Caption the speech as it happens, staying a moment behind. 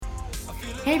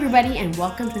Hey everybody, and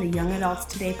welcome to the Young Adults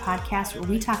Today podcast, where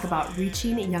we talk about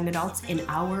reaching young adults in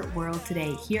our world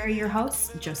today. Here are your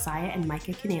hosts, Josiah and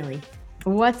Micah Keneally.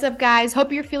 What's up, guys? Hope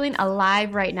you're feeling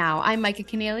alive right now. I'm Micah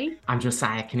Keneally. I'm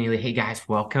Josiah Keneally. Hey guys,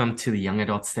 welcome to the Young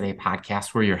Adults Today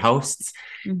podcast. We're your hosts.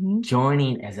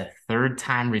 Joining as a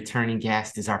third-time returning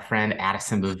guest is our friend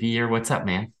Addison Bevere. What's up,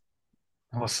 man?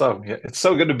 What's up? It's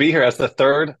so good to be here as the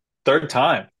third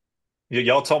time.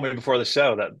 Y'all told me before the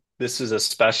show that this is a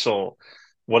special,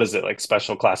 what is it, like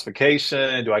special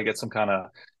classification? Do I get some kind of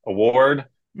award?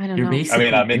 I don't You're know.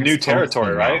 basically I'm in new guest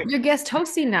territory, hosting right? You're guest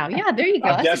hosting now. Yeah, there you go.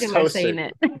 I'm That's a guest good way of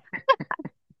saying hosting.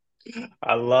 it.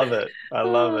 I love it. I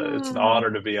love it. It's an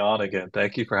honor to be on again.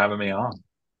 Thank you for having me on.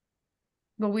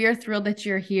 But we are thrilled that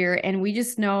you're here. And we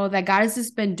just know that God has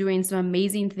just been doing some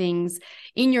amazing things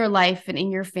in your life and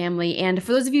in your family. And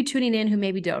for those of you tuning in who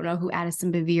maybe don't know who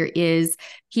Addison Bevere is,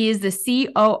 he is the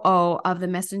COO of the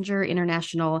Messenger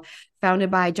International,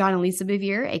 founded by John and Lisa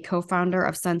Bevere, a co-founder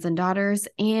of Sons and Daughters,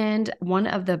 and one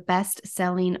of the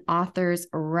best-selling authors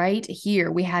right here.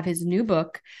 We have his new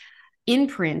book in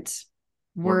print,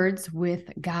 Words with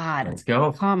God. Let's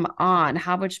go. Come on.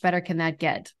 How much better can that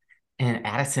get? And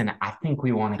Addison, I think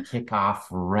we want to kick off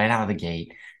right out of the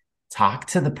gate. Talk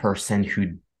to the person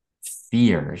who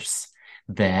fears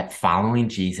that following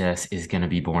Jesus is going to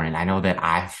be boring. I know that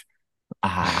I've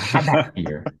had that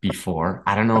fear before.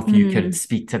 I don't know if you could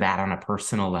speak to that on a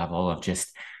personal level of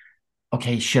just,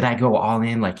 okay, should I go all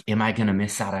in? Like, am I going to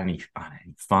miss out on any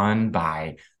fun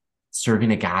by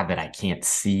serving a God that I can't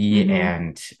see?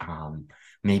 And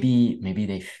maybe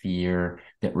they fear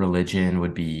that religion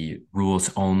would be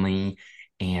rules only.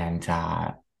 And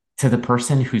to the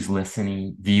person who's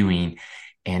listening, viewing,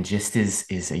 and just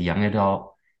is a young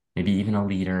adult, maybe even a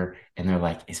leader, and they're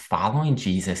like, is following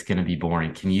Jesus going to be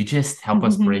boring? Can you just help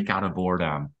us break out of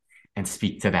boredom and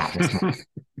speak to that this morning?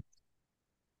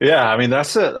 Yeah, I mean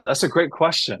that's a great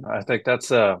question. I think that's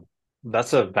a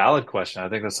valid question. I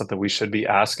think that's something we should be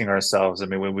asking ourselves. I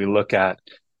mean, when we look at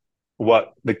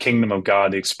what the kingdom of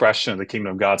God, the expression of the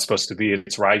kingdom of God is supposed to be,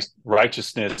 it's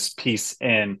righteousness, peace,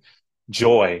 and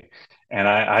joy. And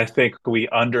I think we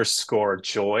underscore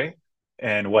joy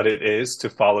and what it is to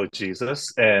follow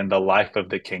Jesus and the life of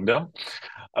the kingdom.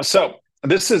 So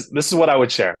this is what I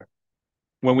would share.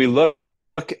 When we look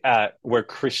at where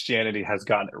Christianity has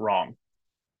gotten it wrong,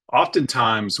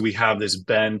 oftentimes we have this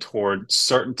bend toward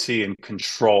certainty and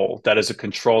control. That is a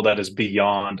control that is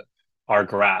beyond our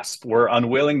grasp. We're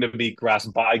unwilling to be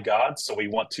grasped by God, so we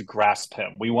want to grasp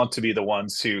him. We want to be the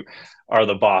ones who are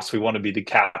the boss. We want to be the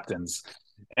captains.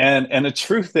 And the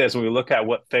truth is, when we look at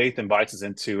what faith invites us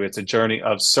into, it's a journey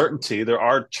of certainty. There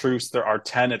are truths, there are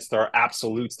tenets, there are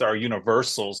absolutes, there are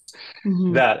universals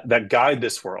that guide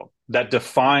this world, that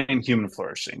define human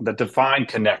flourishing, that define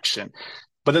connection.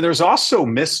 But then there's also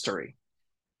mystery.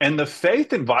 And the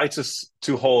faith invites us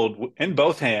to hold in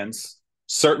both hands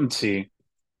certainty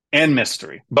and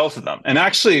mystery, both of them. And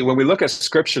actually, when we look at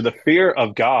scripture, the fear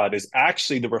of God is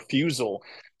actually the refusal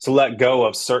to let go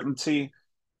of certainty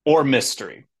or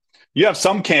mystery. You have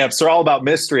some camps, they're all about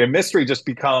mystery, and mystery just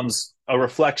becomes a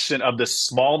reflection of the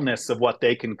smallness of what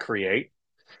they can create.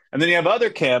 And then you have other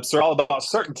camps, they're all about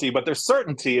certainty, but their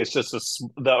certainty is just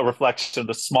the reflection of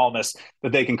the smallness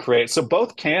that they can create. So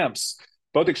both camps,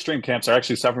 both extreme camps, are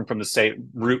actually suffering from the same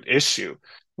root issue,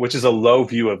 which is a low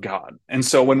view of God. And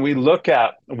so when we look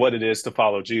at what it is to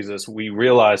follow Jesus, we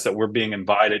realize that we're being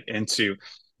invited into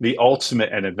the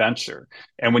ultimate adventure.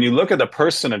 And when you look at the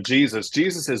person of Jesus,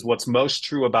 Jesus is what's most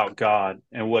true about God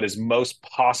and what is most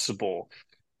possible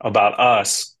about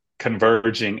us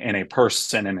converging in a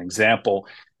person, an example,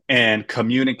 and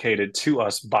communicated to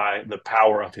us by the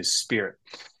power of his spirit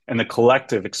and the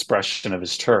collective expression of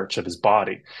his church, of his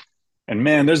body. And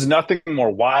man, there's nothing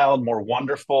more wild, more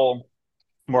wonderful,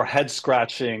 more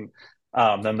head-scratching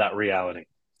than that reality.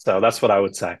 So that's what I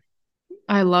would say.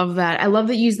 I love that. I love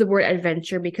that you use the word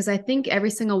adventure, because I think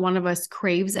every single one of us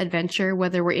craves adventure,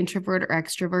 whether we're introvert or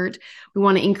extrovert. We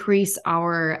want to increase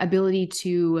our ability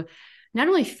to not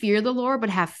only fear the Lord,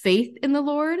 but have faith in the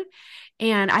Lord.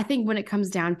 And I think when it comes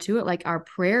down to it, like our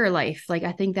prayer life, like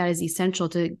I think that is essential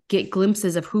to get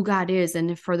glimpses of who God is,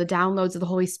 and for the downloads of the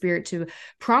Holy Spirit to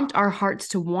prompt our hearts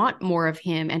to want more of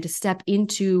him and to step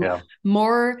into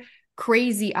more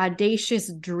crazy, audacious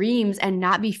dreams and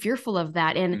not be fearful of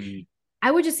that. And I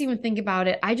would just even think about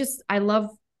it. I love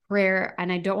prayer,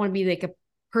 and I don't want to be like a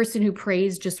person who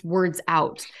prays just words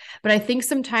out. But I think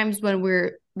sometimes when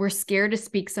we're scared to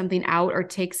speak something out or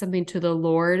take something to the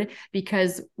Lord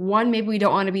because one, maybe we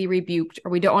don't want to be rebuked, or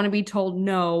we don't want to be told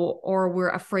no, or we're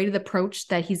afraid of the approach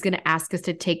that he's going to ask us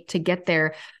to take to get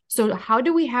there. So how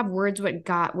do we have words with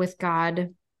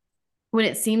God when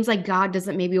it seems like God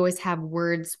doesn't maybe always have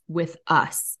words with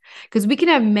us. Because we can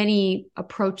have many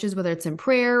approaches, whether it's in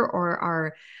prayer or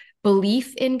our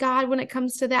belief in God when it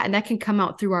comes to that. And that can come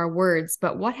out through our words.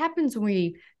 But what happens when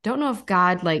we don't know if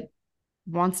God like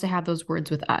wants to have those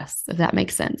words with us, if that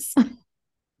makes sense?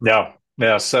 Yeah.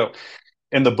 Yeah. So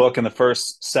in the book, in the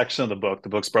first section of the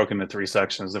book's broken into three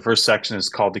sections. The first section is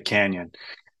called the canyon.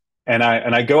 And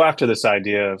I go after this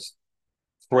idea of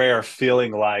prayer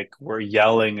feeling like we're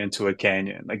yelling into a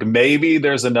canyon. Like maybe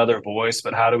there's another voice,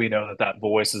 but how do we know that that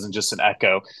voice isn't just an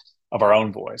echo of our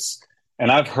own voice?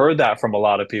 And I've heard that from a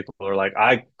lot of people who are like,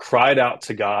 I cried out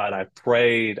to God, I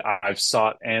prayed, I've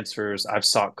sought answers, I've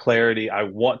sought clarity, I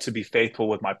want to be faithful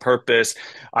with my purpose,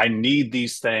 I need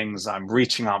these things, I'm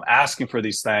reaching, I'm asking for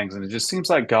these things, and it just seems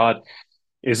like God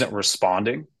isn't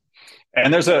responding.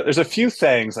 And there's a few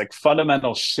things like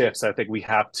fundamental shifts I think we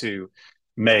have to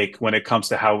make when it comes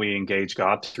to how we engage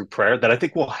God through prayer that I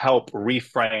think will help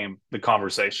reframe the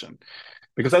conversation.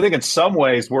 Because I think in some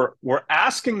ways we're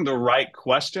asking the right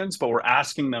questions, but we're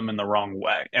asking them in the wrong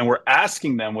way. And we're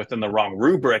asking them within the wrong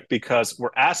rubric because we're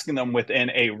asking them within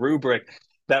a rubric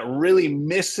that really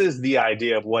misses the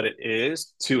idea of what it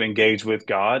is to engage with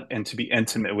God and to be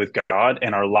intimate with God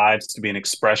and our lives to be an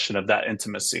expression of that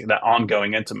intimacy, that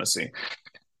ongoing intimacy.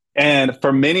 And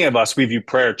for many of us, we view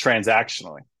prayer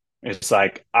transactionally. It's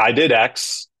like, I did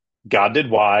X, God did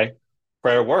Y,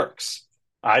 prayer works.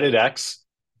 I did X,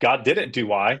 God didn't do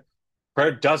Y,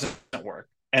 prayer doesn't work.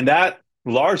 And that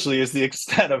largely is the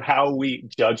extent of how we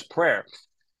judge prayer.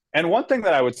 And one thing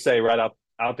that I would say right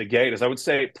out the gate is I would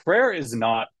say prayer is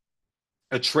not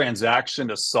a transaction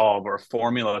to solve or a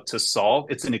formula to solve.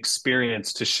 It's an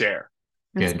experience to share.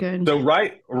 That's good. So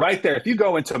right there, if you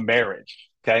go into marriage,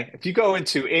 okay, if you go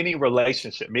into any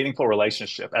relationship, meaningful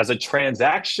relationship as a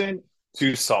transaction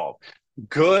to solve,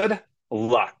 good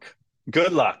luck.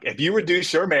 Good luck. If you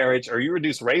reduce your marriage or you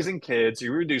reduce raising kids,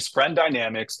 you reduce friend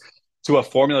dynamics to a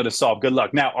formula to solve, good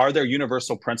luck. Now, are there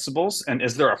universal principles and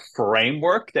is there a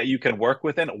framework that you can work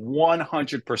within?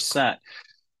 100%.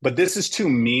 But this is too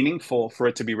meaningful for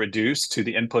it to be reduced to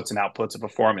the inputs and outputs of a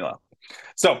formula.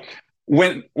 So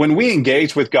when we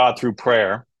engage with God through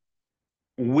prayer,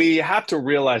 we have to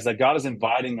realize that God is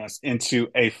inviting us into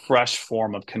a fresh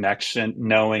form of connection,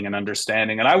 knowing, and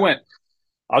understanding. And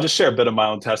I'll just share a bit of my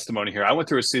own testimony here. I went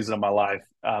through a season of my life,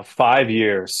 5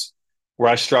 years, where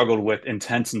I struggled with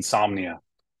intense insomnia.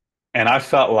 And I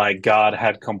felt like God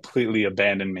had completely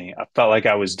abandoned me. I felt like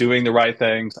I was doing the right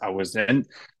things. I was in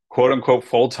quote unquote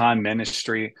full-time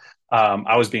ministry.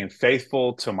 I was being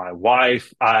faithful to my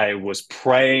wife. I was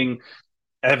praying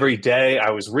every day. I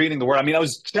was reading the word. I mean, I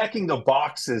was checking the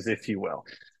boxes, if you will.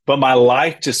 But my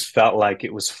life just felt like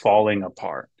it was falling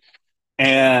apart.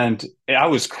 And I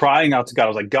was crying out to God. I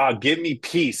was like, God, give me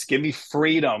peace, give me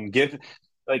freedom,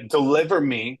 deliver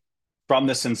me from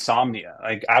this insomnia.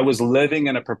 Like I was living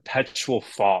in a perpetual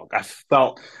fog. I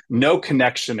felt no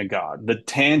connection to God. The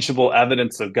tangible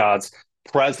evidence of God's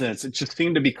presence, it just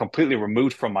seemed to be completely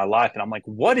removed from my life. And I'm like,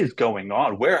 what is going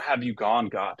on? Where have you gone,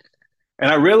 God?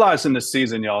 And I realized in this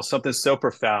season, y'all, something so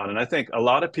profound. And I think a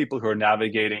lot of people who are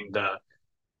navigating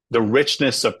the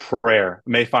richness of prayer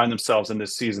may find themselves in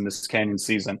this season, this canyon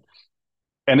season.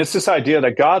 And it's this idea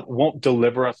that God won't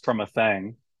deliver us from a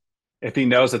thing if he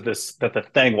knows that the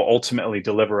thing will ultimately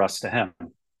deliver us to him.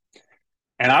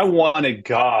 And I wanted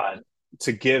God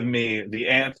to give me the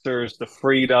answers, the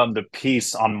freedom, the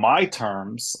peace on my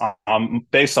terms,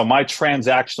 based on my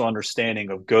transactional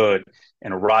understanding of good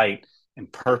and right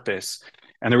and purpose.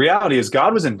 And the reality is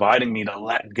God was inviting me to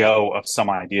let go of some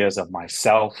ideas of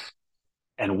myself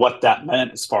and what that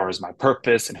meant as far as my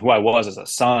purpose and who I was as a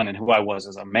son and who I was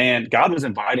as a man. God was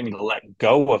inviting me to let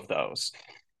go of those.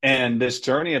 And this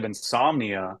journey of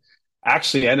insomnia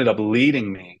actually ended up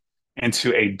leading me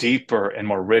into a deeper and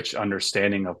more rich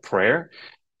understanding of prayer.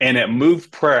 And it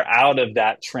moved prayer out of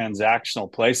that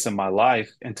transactional place in my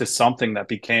life into something that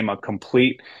became a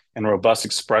complete and robust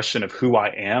expression of who I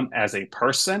am as a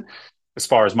person, as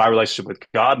far as my relationship with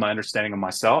God, my understanding of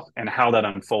myself, and how that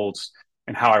unfolds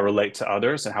and how I relate to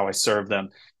others and how I serve them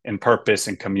in purpose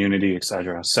and community,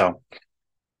 etc. So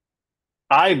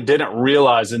I didn't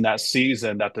realize in that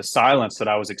season that the silence that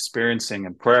I was experiencing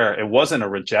in prayer, it wasn't a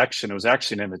rejection. It was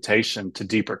actually an invitation to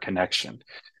deeper connection.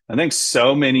 I think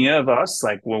so many of us,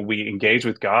 like when we engage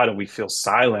with God and we feel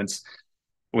silence,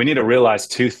 we need to realize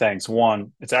two things.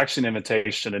 One, it's actually an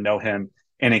invitation to know him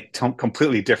in a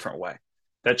completely different way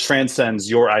that transcends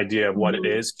your idea of what it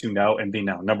is to know and be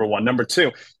known. Number one. Number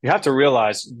two, you have to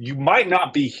realize you might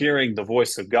not be hearing the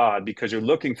voice of God because you're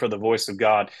looking for the voice of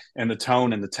God in the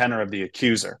tone and the tenor of the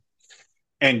accuser.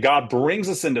 And God brings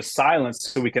us into silence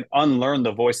so we can unlearn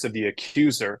the voice of the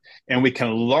accuser, and we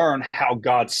can learn how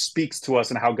God speaks to us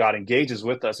and how God engages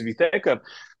with us. If you think of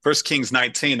 1 Kings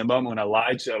 19, the moment when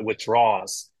Elijah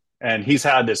withdraws, and he's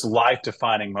had this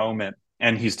life-defining moment,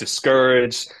 and he's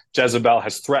discouraged. Jezebel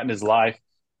has threatened his life,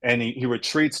 and he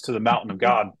retreats to the mountain of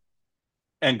God.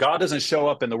 And God doesn't show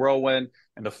up in the whirlwind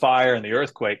and the fire and the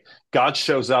earthquake. God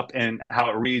shows up in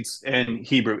how it reads in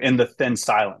Hebrew, in the thin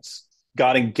silence.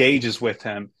 God engages with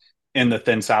him in the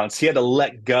thin silence. He had to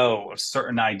let go of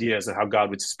certain ideas of how God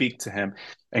would speak to him.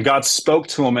 And God spoke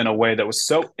to him in a way that was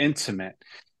so intimate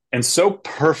and so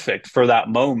perfect for that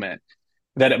moment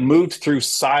that it moved through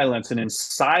silence. And in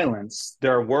silence,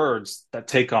 there are words that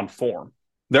take on form.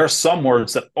 There are some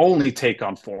words that only take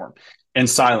on form in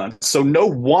silence. So no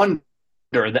wonder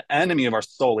the enemy of our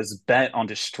soul is bent on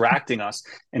distracting us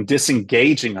and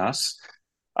disengaging us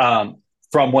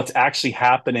from what's actually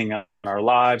happening in our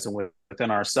lives and within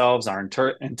ourselves, our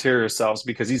interior selves,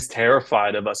 because he's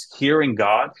terrified of us hearing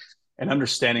God and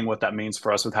understanding what that means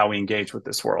for us with how we engage with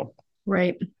this world.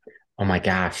 Right. Oh my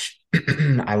gosh.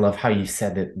 I love how you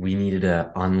said that we needed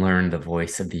to unlearn the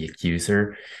voice of the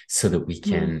accuser so that we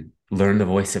can learn the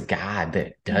voice of God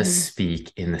that does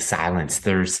speak in the silence.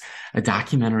 There's a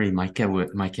documentary Micah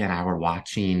and I were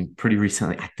watching pretty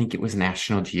recently. I think it was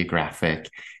National Geographic.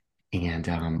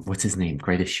 And what's his name?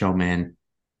 Greatest Showman.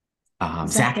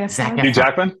 Zach Efron. Hugh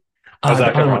Jackman?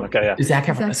 Zach Efron. Okay, yeah. Zach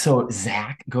Efron. So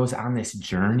Zach goes on this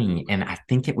journey, and I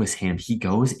think it was him. He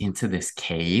goes into this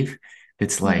cave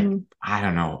that's like, I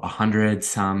don't know, 100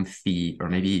 some feet, or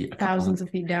maybe thousands of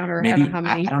feet down, or maybe, how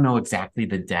many. I don't know exactly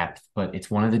the depth, but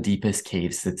it's one of the deepest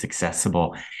caves that's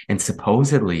accessible. And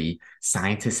supposedly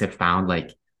scientists have found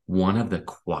like one of the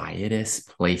quietest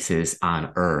places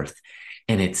on Earth.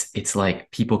 And it's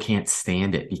like people can't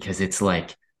stand it because it's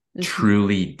like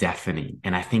truly deafening.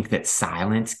 And I think that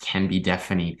silence can be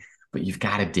deafening, but you've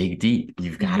got to dig deep.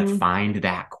 You've got to find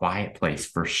that quiet place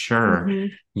for sure.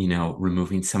 You know,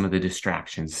 removing some of the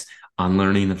distractions,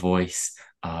 unlearning the voice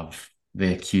of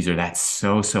the accuser. That's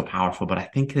so powerful. But I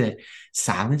think that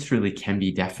silence really can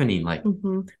be deafening. Like,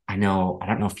 I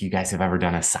don't know if you guys have ever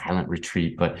done a silent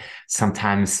retreat, but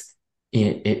sometimes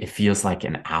it feels like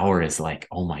an hour is like,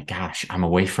 oh my gosh, I'm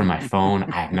away from my phone.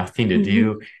 I have nothing to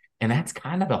do. And that's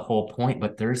kind of the whole point,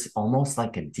 but there's almost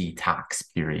like a detox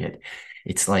period.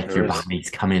 It's like your body's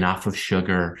coming off of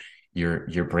sugar,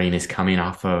 your brain is coming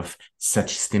off of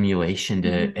such stimulation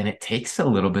and it takes a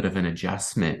little bit of an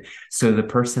adjustment. So the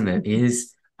person that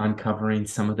is uncovering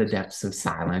some of the depths of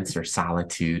silence or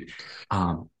solitude,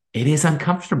 it is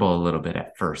uncomfortable a little bit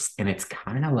at first. And it's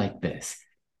kind of like this.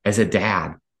 As a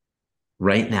dad,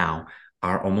 right now,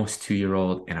 our almost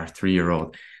 2-year-old and our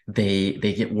 3-year-old, they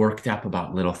get worked up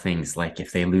about little things, like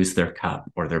if they lose their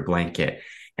cup or their blanket.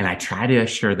 And I try to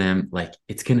assure them, like,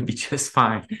 it's going to be just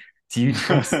fine. Do you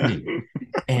trust me?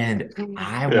 And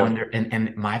I wonder,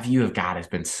 and my view of God has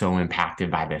been so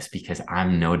impacted by this because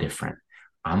I'm no different.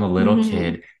 I'm a little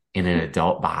kid in an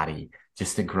adult body,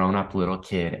 just a grown-up little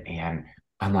kid. And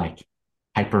I'm like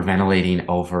hyperventilating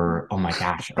over, oh my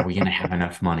gosh, are we going to have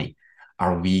enough money?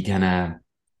 Are we gonna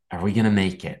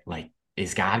make it? Like,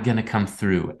 is God gonna come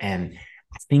through? And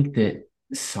I think that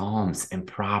Psalms and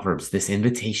Proverbs, this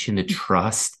invitation to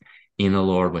trust in the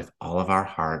Lord with all of our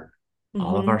heart,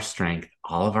 all of our strength,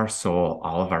 all of our soul,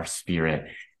 all of our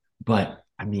spirit. But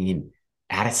I mean,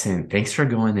 Addison, thanks for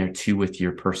going there too with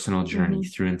your personal journey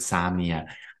through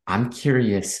insomnia. I'm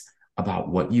curious about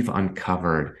what you've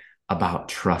uncovered about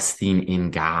trusting in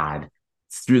God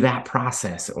through that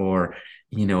process, or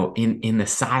you know, in the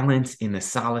silence, in the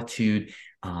solitude,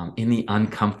 in the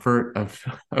uncomfort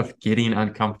of getting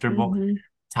uncomfortable.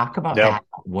 Talk about that,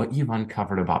 what you've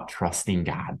uncovered about trusting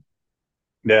God.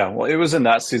 Yeah, well, it was in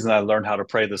that season I learned how to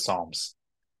pray the Psalms.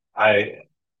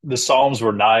 The Psalms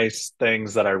were nice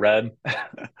things that I read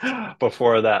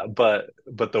before that, but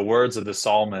the words of the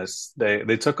psalmist,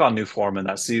 they took on new form in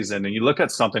that season. And you look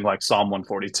at something like Psalm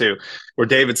 142, where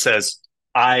David says,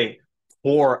 I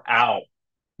pour out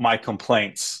my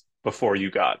complaints before you,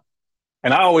 God.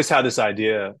 And I always had this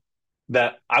idea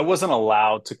that I wasn't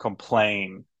allowed to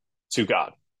complain to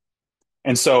God.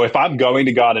 And so if I'm going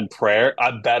to God in prayer,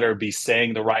 I better be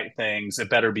saying the right things. It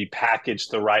better be packaged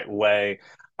the right way.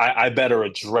 I better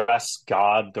address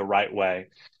God the right way.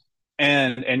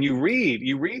 And you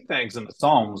read things in the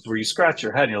Psalms where you scratch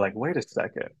your head and you're like, wait a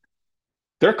second.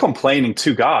 They're complaining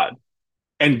to God.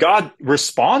 And God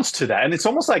responds to that. And it's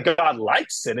almost like God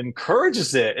likes it,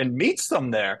 encourages it, and meets them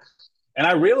there. And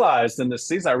I realized in this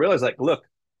season, like, look,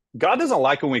 God doesn't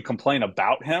like when we complain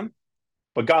about him,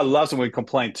 but God loves when we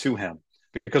complain to him.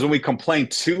 Because when we complain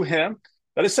to him,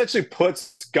 That essentially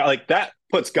puts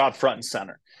God front and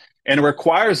center. And it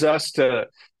requires us to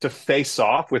face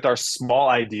off with our small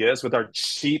ideas, with our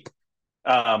cheap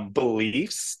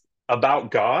beliefs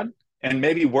about God, and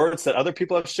maybe words that other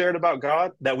people have shared about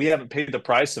God that we haven't paid the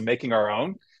price of making our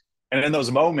own. And in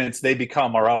those moments, they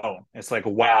become our own. It's like,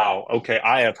 wow, okay,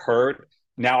 I have heard,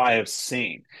 now I have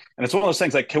seen. And it's one of those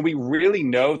things like, can we really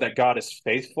know that God is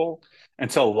faithful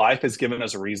until life has given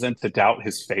us a reason to doubt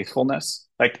his faithfulness?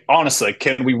 Like, honestly,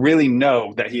 can we really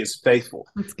know that he is faithful,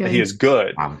 That's that he good. is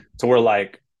good? So we're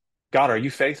like, God, are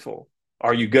you faithful?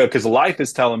 Are you good? Because life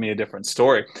is telling me a different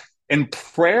story. And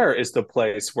prayer is the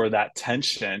place where that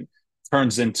tension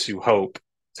turns into hope,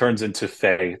 turns into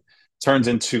faith, turns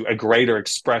into a greater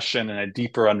expression and a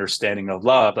deeper understanding of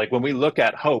love. Like when we look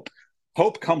at hope,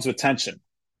 hope comes with tension.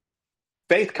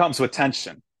 Faith comes with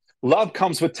tension. Love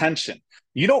comes with tension.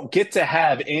 You don't get to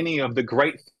have any of the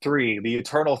great three, the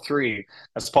eternal three,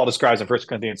 as Paul describes in 1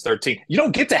 Corinthians 13. You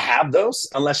don't get to have those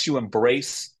unless you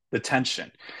embrace the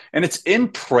tension. And it's in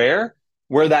prayer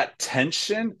where that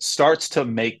tension starts to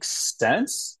make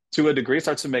sense to a degree,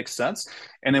 starts to make sense.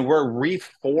 And then we're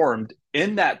reformed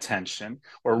in that tension.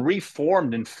 We're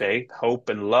reformed in faith, hope,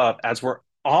 and love as we're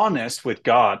honest with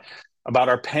God about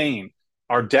our pain,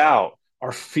 our doubt,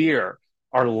 our fear,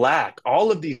 our lack,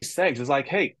 all of these things. Is like,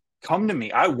 hey, come to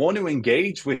me. I want to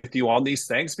engage with you on these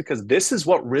things because this is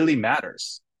what really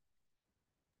matters.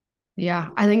 Yeah,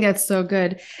 I think that's so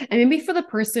good. And maybe for the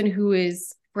person who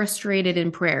is frustrated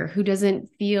in prayer, who doesn't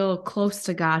feel close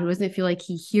to God, who doesn't feel like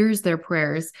he hears their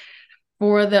prayers,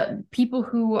 for the people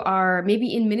who are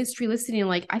maybe in ministry listening,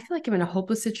 like, I feel like I'm in a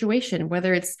hopeless situation,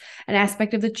 whether it's an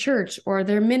aspect of the church or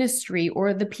their ministry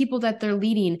or the people that they're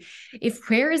leading. If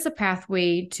prayer is a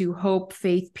pathway to hope,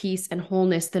 faith, peace, and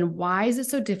wholeness, then why is it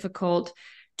so difficult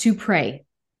to pray?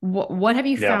 What have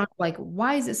you Yeah. found? Like,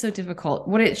 why is it so difficult?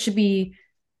 What it should be,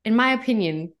 in my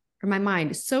opinion, or my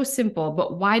mind, so simple,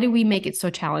 but why do we make it so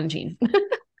challenging?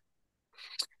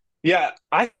 Yeah.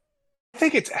 I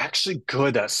think it's actually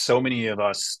good that so many of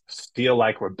us feel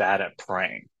like we're bad at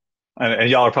praying. And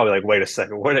y'all are probably like, wait a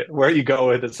second, where are you going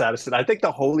with this, Addison? I think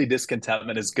the holy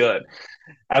discontentment is good.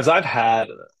 As I've had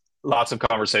lots of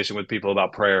conversation with people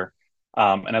about prayer,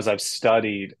 and as I've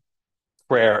studied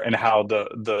prayer and how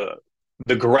the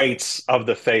greats of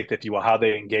the faith, if you will, how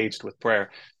they engaged with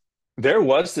prayer, there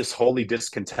was this holy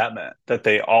discontentment that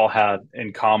they all had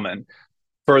in common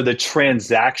for the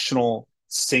transactional,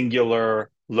 singular,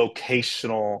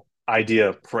 locational idea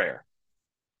of prayer.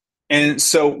 And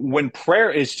so when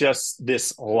prayer is just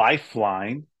this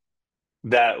lifeline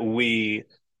that we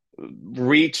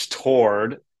reach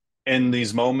toward in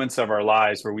these moments of our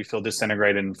lives where we feel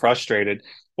disintegrated and frustrated,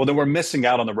 well, then we're missing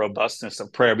out on the robustness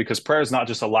of prayer, because prayer is not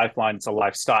just a lifeline, it's a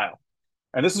lifestyle.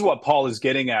 And this is what Paul is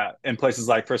getting at in places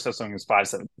like 1 Thessalonians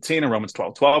 5:17 and Romans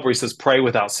 12:12, where he says, pray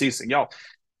without ceasing. Y'all,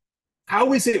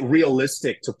 how is it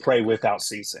realistic to pray without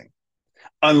ceasing?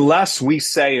 Unless we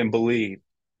say and believe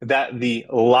that the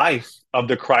life of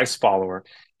the Christ follower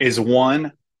is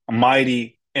one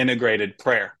mighty integrated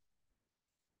prayer.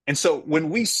 And so when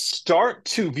we start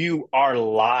to view our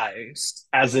lives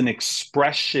as an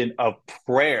expression of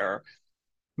prayer,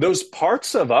 those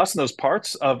parts of us and those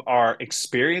parts of our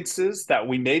experiences that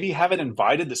we maybe haven't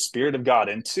invited the Spirit of God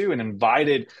into and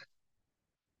invited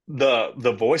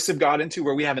the voice of God into,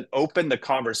 where we haven't opened the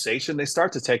conversation, they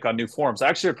start to take on new forms. I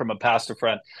actually heard from a pastor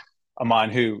friend of mine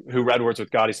who read Words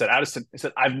with God. He said, Addison, he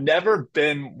said, I've never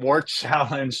been more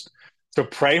challenged to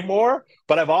pray more,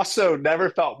 but I've also never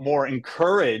felt more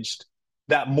encouraged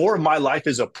that more of my life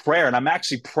is a prayer, and I'm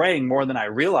actually praying more than I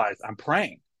realize I'm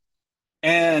praying.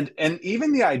 And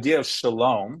even the idea of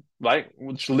shalom, right,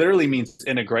 which literally means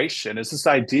integration, is this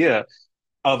idea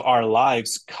of our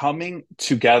lives coming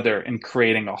together and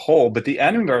creating a whole. But the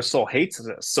enemy of our soul hates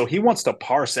this. So he wants to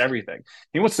parse everything.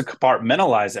 He wants to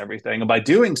compartmentalize everything. And by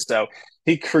doing so,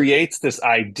 he creates this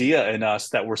idea in us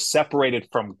that we're separated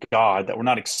from God, that we're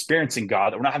not experiencing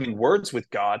God, that we're not having words with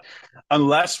God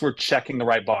unless we're checking the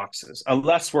right boxes,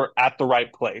 unless we're at the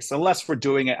right place, unless we're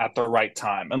doing it at the right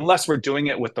time, unless we're doing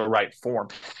it with the right form.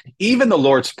 Even the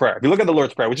Lord's Prayer, if you look at the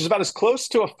Lord's Prayer, which is about as close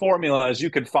to a formula as you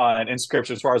could find in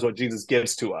Scripture as far as what Jesus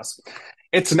gives to us,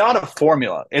 it's not a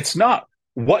formula. It's not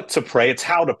what to pray, it's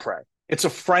how to pray. It's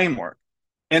a framework.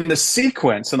 And the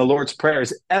sequence in the Lord's Prayer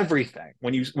is everything.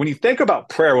 When you think about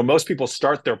prayer, when most people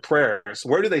start their prayers,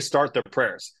 where do they start their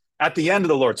prayers? At the end of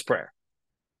the Lord's Prayer.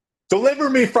 Deliver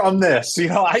me from this.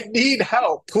 I need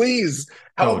help. Please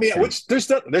help me. true. Which there's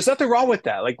nothing wrong with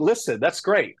that. Like, listen, that's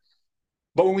great.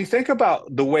 But when we think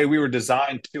about the way we were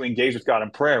designed to engage with God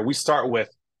in prayer, we start with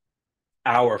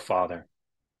our Father.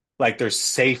 Like, there's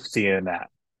safety in that.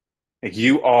 Like,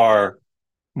 you are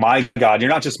my God. You're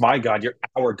not just my God, you're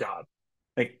our God.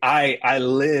 Like, I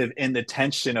live in the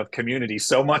tension of community.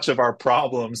 So much of our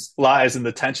problems lies in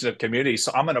the tension of community.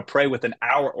 So I'm going to pray with an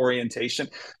our orientation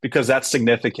because that's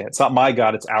significant. It's not my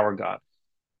God, it's our God.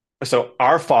 So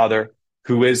our Father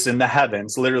who is in the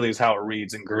heavens, literally is how it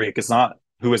reads in Greek. It's not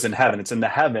who is in heaven, it's in the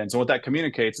heavens. And what that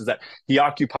communicates is that he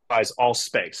occupies all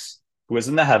space. Who is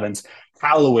in the heavens,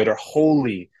 hallowed or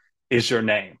holy is your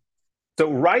name. So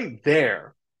right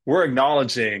there, we're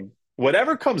acknowledging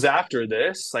whatever comes after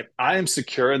this, like, I am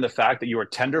secure in the fact that you are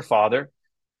tender Father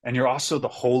and you're also the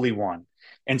Holy One.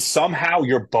 And somehow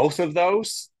you're both of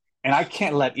those, and I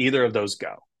can't let either of those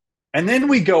go. And then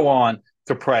we go on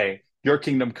to pray, your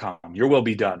kingdom come, your will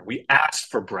be done. We ask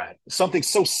for bread, something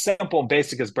so simple and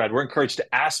basic as bread. We're encouraged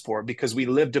to ask for it because we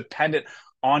live dependent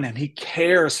on him. He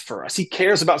cares for us. He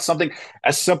cares about something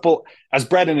as simple as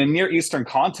bread. In a Near Eastern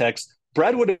context,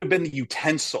 bread would have been the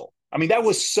utensil. I mean, that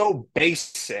was so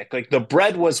basic. Like, the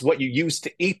bread was what you used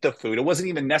to eat the food. It wasn't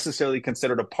even necessarily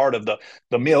considered a part of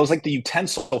the meal. It was like the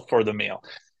utensil for the meal.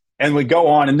 And we go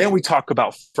on, and then we talk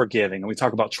about forgiving, and we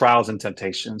talk about trials and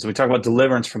temptations, and we talk about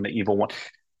deliverance from the evil one.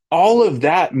 All of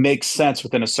that makes sense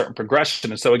within a certain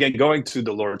progression. And so, again, going to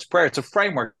the Lord's Prayer, it's a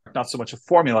framework, not so much a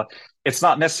formula. It's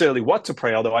not necessarily what to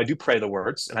pray, although I do pray the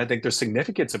words, and I think there's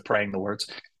significance of praying the words.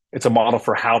 It's a model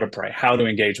for how to pray, how to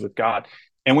engage with God.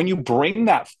 And when you bring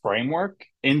that framework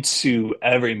into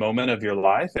every moment of your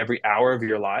life, every hour of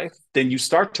your life, then you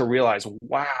start to realize,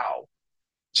 wow,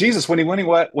 Jesus, when he went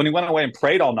away and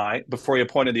prayed all night before he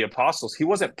appointed the apostles, he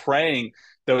wasn't praying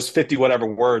those 50 whatever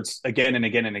words again and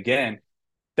again and again.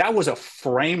 That was a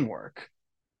framework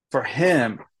for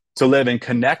him to live in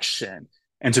connection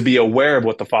and to be aware of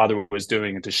what the Father was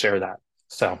doing and to share that.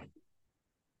 So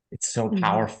it's so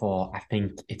powerful. I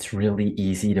think it's really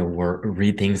easy to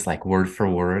read things like word for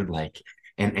word, like,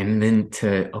 and then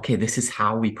okay, this is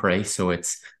how we pray. So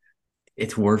it's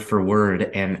word for word.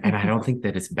 And I don't think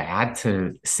that it's bad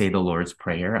to say the Lord's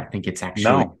Prayer. I think it's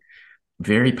actually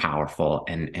very powerful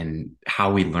and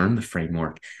how we learn the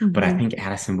framework. But I think,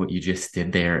 Addison, what you just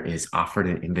did there is offered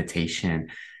an invitation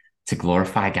to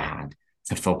glorify God,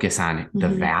 to focus on the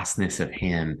vastness of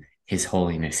him, his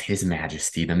holiness, his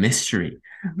majesty, the mystery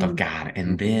of God,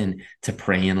 and then to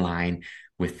pray in line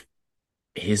with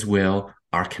his will,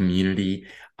 our community,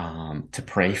 to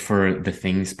pray for the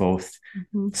things both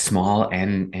small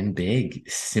and big,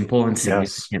 simple and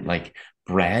significant, like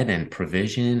bread and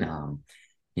provision,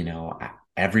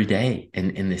 every day,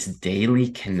 in this daily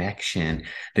connection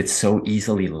that's so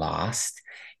easily lost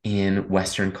in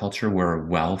Western culture, where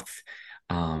wealth,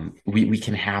 we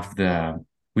can have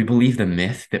we believe the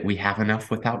myth that we have enough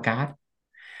without God,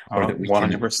 or that we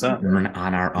 100% can earn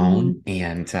on our own.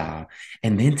 And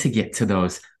then to get to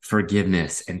those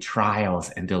forgiveness and trials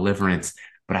and deliverance.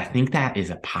 But I think that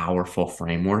is a powerful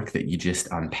framework that you just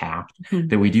unpacked,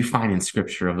 that we do find in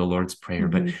scripture of the Lord's Prayer.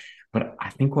 But I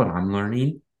think what I'm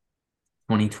learning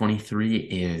 2023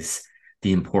 is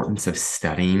the importance of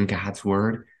studying God's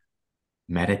word,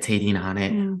 meditating on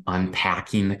it,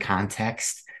 unpacking the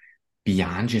context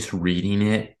beyond just reading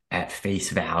it at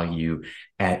face value,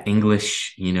 at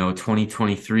English,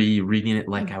 2023, reading it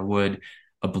like I would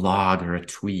a blog or a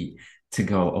tweet, to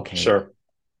go, okay,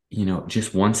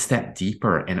 just one step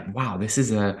deeper. And wow, this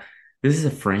is a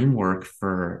framework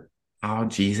for how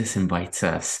Jesus invites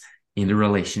us into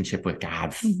relationship with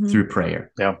God through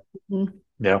prayer. Yeah.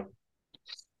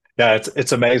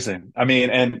 It's amazing. I mean,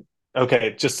 and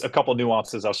okay, just a couple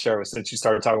nuances I'll share with, since you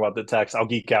started talking about the text. I'll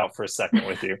geek out for a second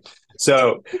with you.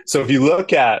 So if you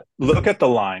look at the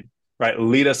line, right?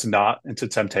 Lead us not into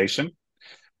temptation.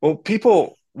 Well,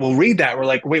 people will read that. We're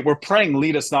like, wait, we're praying,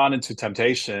 lead us not into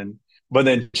temptation. But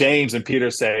then James and Peter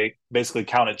say, basically,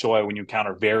 count it joy when you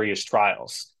encounter various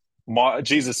trials.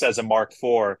 Jesus says in Mark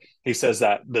 4, he says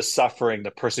that the suffering,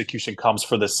 the persecution comes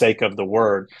for the sake of the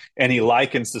word. And he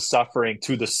likens the suffering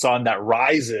to the sun that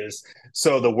rises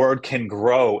so the word can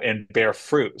grow and bear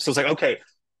fruit. So it's like, okay,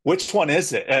 which one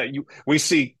is it? We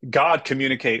see God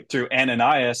communicate through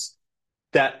Ananias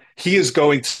that he is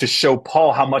going to show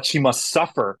Paul how much he must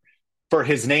suffer for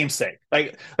his namesake.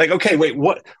 Like, okay, wait,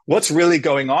 what's really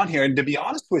going on here? And to be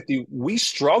honest with you, we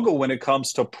struggle when it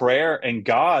comes to prayer and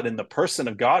God and the person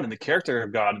of God and the character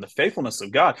of God and the faithfulness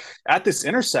of God at this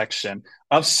intersection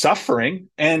of suffering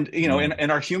and,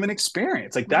 in our human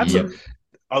experience. Like, that's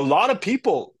a lot of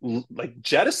people like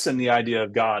jettison the idea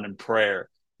of God and prayer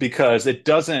because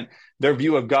their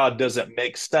view of God doesn't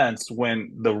make sense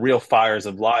when the real fires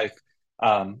of life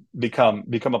become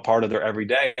a part of their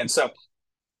everyday. And so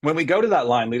when we go to that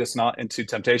line, lead us not into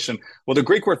temptation, well, the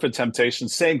Greek word for temptation,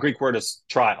 same Greek word as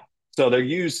trial. So they're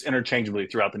used interchangeably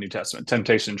throughout the New Testament,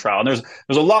 temptation and trial. And there's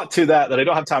a lot to that I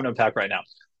don't have time to unpack right now.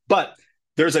 But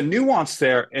there's a nuance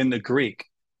there in the Greek.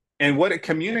 And what it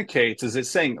communicates is it's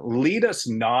saying, lead us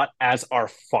not as our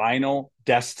final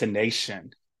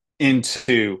destination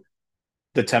into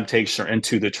the temptation or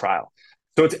into the trial.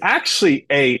 So it's actually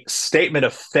a statement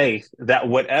of faith that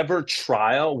whatever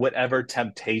trial, whatever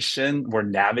temptation we're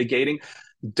navigating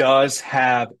does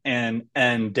have an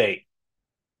end date.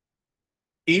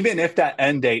 Even if that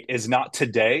end date is not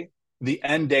today, the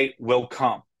end date will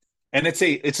come. And it's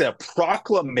a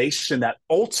proclamation that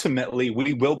ultimately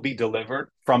we will be delivered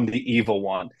from the evil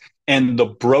one and the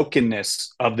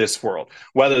brokenness of this world,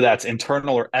 whether that's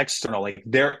internal or external. Like,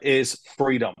 there is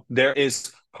freedom, there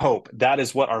is hope. That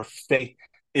is what our faith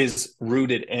is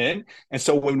rooted in. And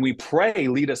so when we pray,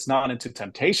 lead us not into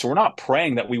temptation, we're not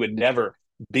praying that we would never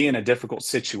be in a difficult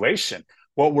situation.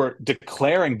 What we're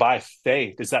declaring by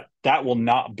faith is that that will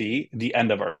not be the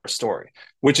end of our story,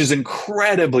 which is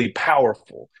incredibly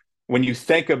powerful when you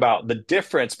think about the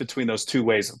difference between those two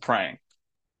ways of praying.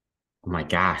 Oh my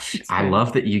gosh, I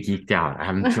love that you geeked out.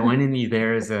 I'm joining you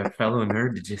there as a fellow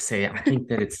nerd to just say, I think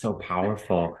that it's so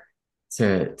powerful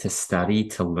to study,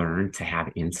 to learn, to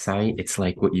have insight. It's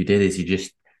like what you did is you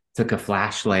just took a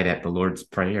flashlight at the Lord's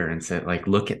Prayer and said, like,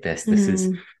 look at this. This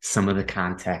is some of the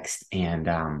context. And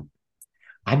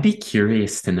I'd be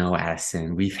curious to know,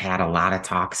 Addison, we've had a lot of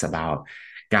talks about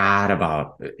God,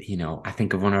 about, I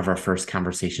think of one of our first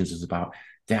conversations was about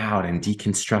doubt and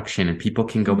deconstruction, and people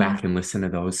can go back and listen to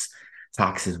those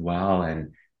talks as well.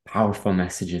 And powerful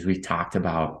messages. We've talked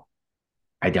about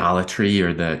idolatry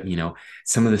or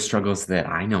some of the struggles that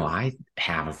I know I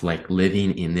have of like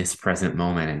living in this present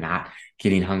moment and not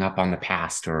getting hung up on the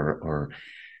past or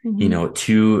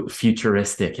too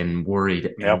futuristic and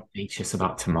worried and anxious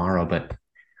about tomorrow. But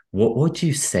what would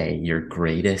you say your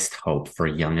greatest hope for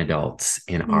young adults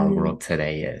in our world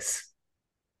today is?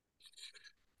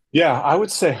 Yeah, I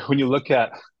would say when you look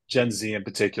at Gen Z in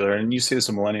particular, and you see this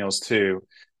in millennials too,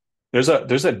 there's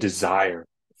a desire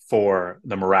for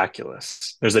the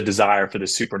miraculous. There's a desire for the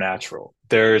supernatural.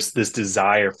 There's this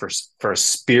desire for a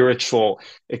spiritual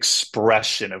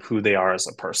expression of who they are as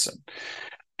a person.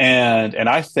 And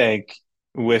I think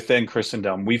within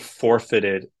Christendom, we've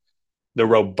forfeited the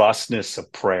robustness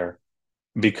of prayer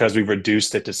because we've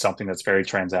reduced it to something that's very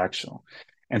transactional.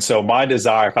 And so my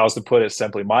desire, if I was to put it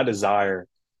simply, my desire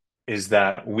is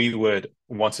that we would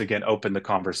once again open the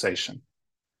conversation.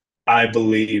 I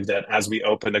believe that as we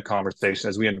open the conversation,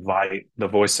 as we invite the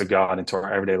voice of God into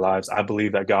our everyday lives, I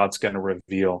believe that God's going to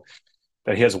reveal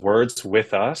that he has words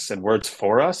with us and words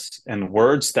for us and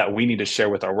words that we need to share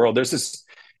with our world. There's this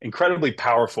incredibly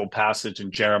powerful passage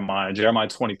in Jeremiah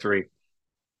 23.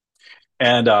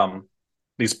 And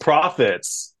these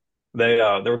prophets, they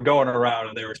were going around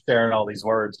and they were sharing all these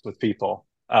words with people.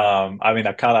 I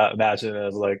kind of imagine it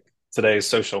as like today's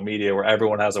social media where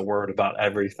everyone has a word about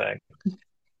everything.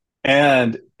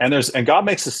 And God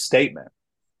makes a statement.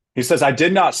 He says, I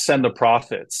did not send the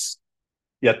prophets,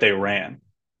 yet they ran.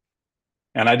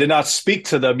 And I did not speak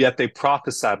to them, yet they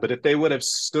prophesied. But if they would have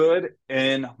stood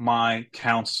in my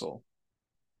counsel,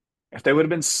 if they would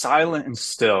have been silent and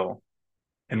still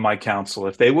in my counsel,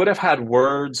 if they would have had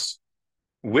words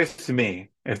with me,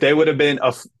 if they would have been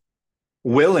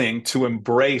willing to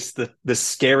embrace the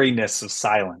scariness of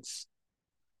silence,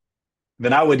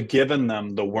 then I would have given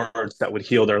them the words that would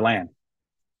heal their land.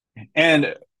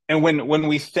 And when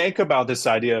we think about this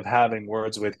idea of having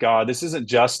words with God, this isn't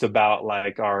just about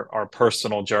like our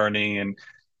personal journey and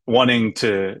wanting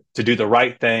to do the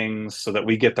right things so that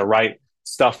we get the right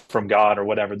stuff from God or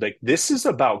whatever. Like, this is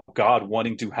about God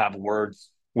wanting to have words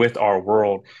with our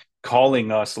world, calling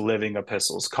us living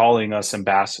epistles, calling us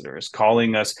ambassadors,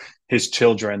 calling us his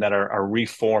children that are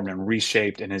reformed and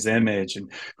reshaped in his image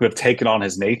and who have taken on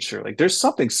his nature. Like, there's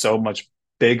something so much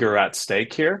bigger at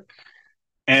stake here.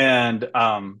 And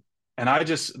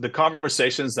the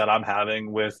conversations that I'm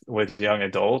having with young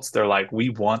adults, they're like, we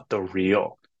want the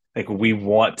real. Like, we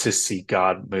want to see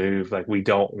God move. Like, we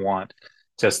don't want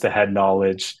just the head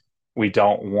knowledge. We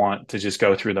don't want to just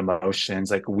go through the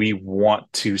motions. Like, we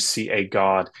want to see a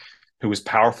God who is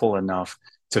powerful enough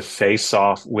to face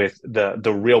off with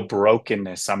the real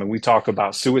brokenness. I mean, we talk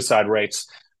about suicide rates,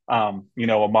 among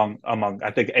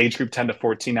I think age group 10 to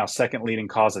 14 now, second leading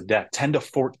cause of death, 10 to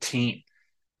 14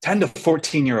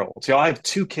 year olds. I have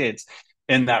 2 kids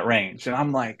in that range. And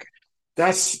I'm like,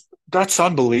 that's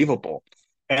unbelievable.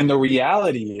 And the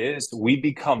reality is we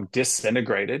become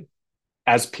disintegrated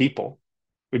as people.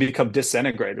 We become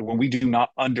disintegrated when we do not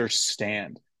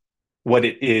understand what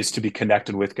it is to be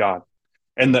connected with God.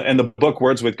 In the book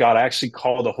Words with God, I actually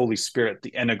call the Holy Spirit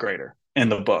the integrator in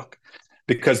the book,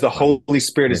 because the Holy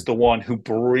Spirit is the one who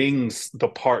brings the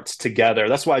parts together.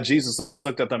 That's why Jesus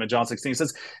looked at them in John 16. He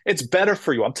says, it's better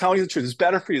for you. I'm telling you the truth. It's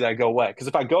better for you that I go away. Because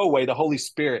if I go away, the Holy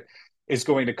Spirit is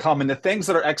going to come. And the things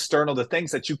that are external, the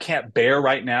things that you can't bear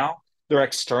right now, they're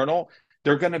external.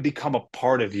 They're going to become a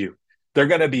part of you. They're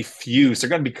going to be fused. They're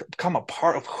going to become a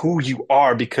part of who you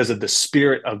are because of the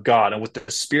Spirit of God. And with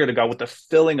the Spirit of God, with the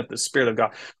filling of the Spirit of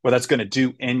God, what that's going to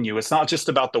do in you. It's not just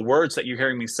about the words that you're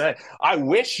hearing me say. I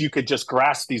wish you could just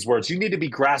grasp these words. You need to be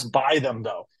grasped by them,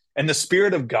 though. And the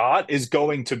Spirit of God is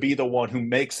going to be the one who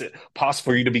makes it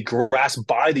possible for you to be grasped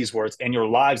by these words, and your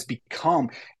lives become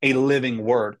a living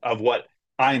word of what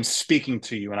I am speaking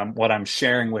to you and what I'm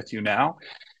sharing with you now.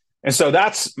 And so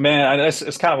that's, man,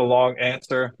 it's kind of a long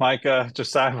answer, Micah,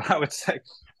 Josiah. I would say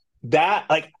that,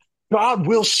 like, God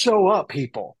will show up,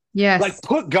 people. Yes. Like,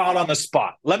 put God on the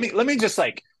spot. Let me just,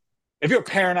 like, if you're a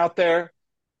parent out there,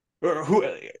 who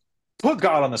put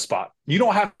God on the spot. You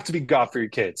don't have to be God for your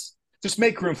kids. Just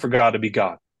make room for God to be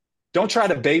God. Don't try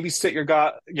to babysit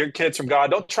your kids from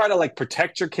God. Don't try to, like,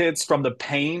 protect your kids from the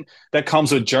pain that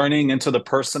comes with journeying into the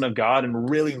person of God and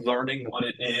really learning what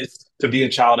it is to be a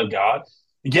child of God.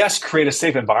 Yes, create a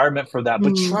safe environment for that,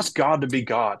 but trust God to be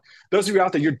God. Those of you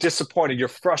out there, you're disappointed, you're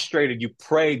frustrated, you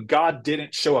prayed, God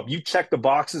didn't show up. You checked the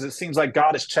boxes. It seems like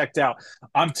God is checked out.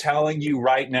 I'm telling you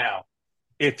right now,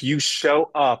 if you show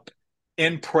up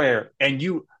in prayer and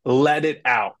you let it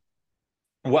out.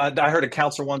 Well, I heard a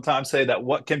counselor one time say that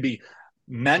what can be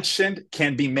mentioned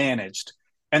can be managed.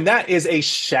 And that is a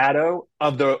shadow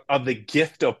of the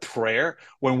gift of prayer,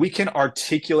 when we can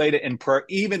articulate it in prayer,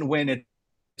 even when it's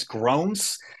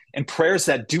groans and prayers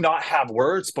that do not have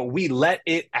words, but we let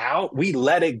it out, we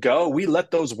let it go, we let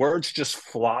those words just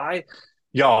fly.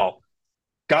 Y'all,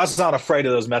 God's not afraid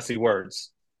of those messy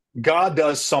words. God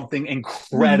does something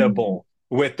incredible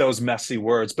with those messy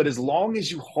words. But as long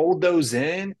as you hold those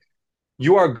in,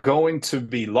 you are going to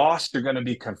be lost. You're going to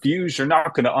be confused. You're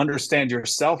not going to understand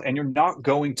yourself, and you're not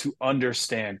going to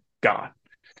understand God.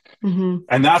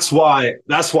 And that's why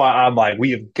I'm like,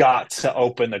 we have got to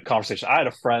open the conversation. I had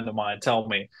a friend of mine tell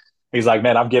me, he's like,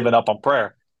 man, I've given up on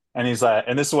prayer. And he's like,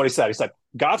 and this is what he said. He's like,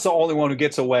 God's the only one who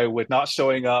gets away with not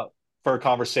showing up for a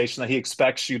conversation that he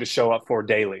expects you to show up for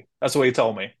daily. That's what he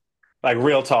told me. Like,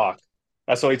 real talk.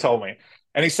 That's what he told me.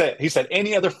 And he said,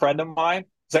 any other friend of mine,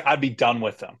 he's like, I'd be done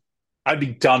with them. I'd be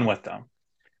done with them.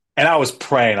 And I was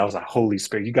praying. I was like, Holy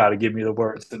Spirit, you got to give me the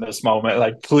words in this moment.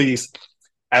 Like, please.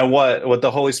 And what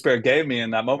the Holy Spirit gave me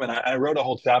in that moment, I wrote a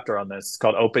whole chapter on this. It's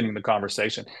called Opening the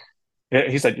Conversation.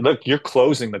 He said, look, you're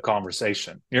closing the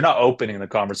conversation. You're not opening the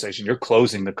conversation. You're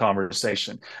closing the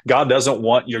conversation. God doesn't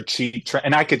want your cheap,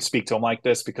 and I could speak to him like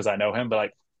this because I know him, but,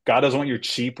 like, God doesn't want your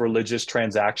cheap religious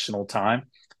transactional time.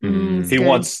 He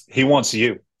wants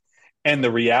you. And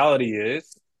the reality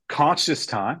is conscious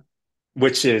time,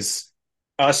 which is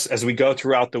us as we go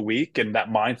throughout the week, and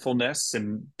that mindfulness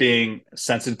and being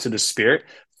sensitive to the Spirit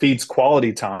feeds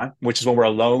quality time, which is when we're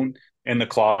alone in the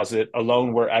closet,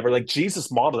 alone wherever. Like,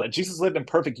 Jesus modeled that. Jesus lived in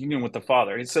perfect union with the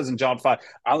Father. It says in John 5,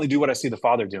 I only do what I see the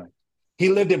Father doing. He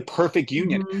lived in perfect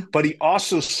union, but he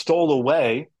also stole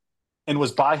away and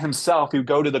was by himself. He would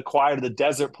go to the quiet of the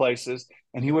desert places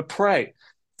and he would pray.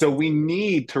 So we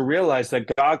need to realize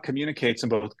that God communicates in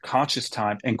both conscious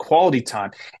time and quality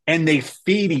time, and they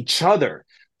feed each other.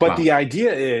 But the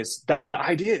idea is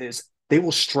they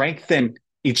will strengthen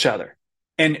each other.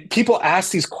 And people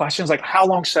ask these questions like, how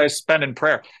long should I spend in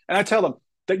prayer? And I tell them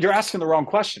that you're asking the wrong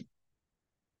question.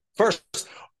 First,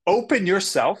 open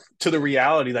yourself to the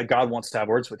reality that God wants to have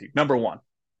words with you. Number one.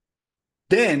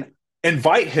 Then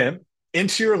invite him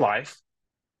into your life.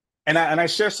 And I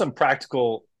share some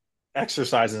practical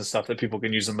exercises and stuff that people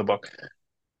can use in the book.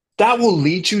 That will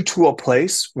lead you to a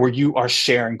place where you are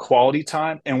sharing quality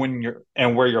time, and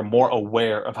where you're more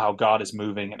aware of how God is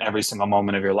moving in every single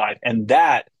moment of your life. And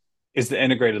that is the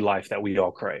integrated life that we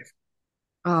all crave.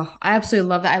 Oh, I absolutely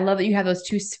love that. I love that you have those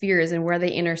two spheres, and where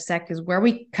they intersect is where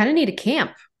we kind of need to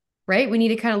camp, right? We need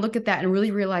to kind of look at that and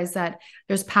really realize that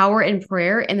there's power in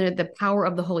prayer and there's the power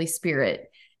of the Holy Spirit.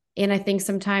 And I think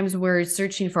sometimes we're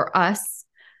searching for us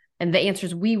and the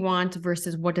answers we want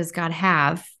versus what does God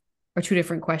have, are two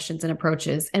different questions and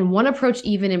approaches. And one approach,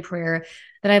 even in prayer,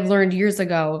 that I've learned years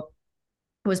ago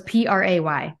was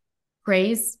PRAY: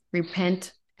 praise,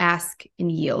 repent, ask, and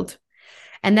yield.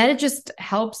 And that it just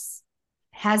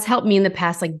has helped me in the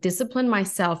past, like, discipline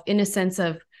myself in a sense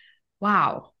of,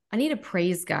 wow, I need to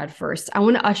praise God first. I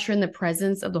want to usher in the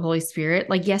presence of the Holy Spirit.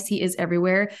 Like, yes, he is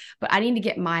everywhere, but I need to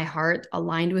get my heart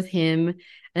aligned with him. And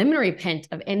I'm going to repent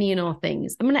of any and all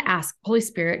things. I'm going to ask Holy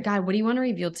Spirit, God, what do you want to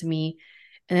reveal to me?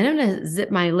 And then I'm going to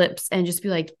zip my lips and just be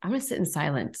like, I'm going to sit in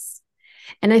silence.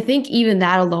 And I think even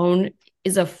that alone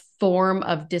is a form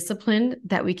of discipline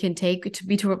that we can take to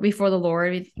be before the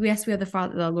Lord. Yes, we have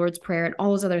the Lord's Prayer and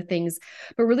all those other things,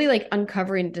 but really like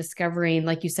uncovering, discovering,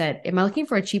 like you said, am I looking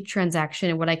for a cheap transaction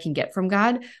and what I can get from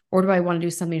God? Or do I want to do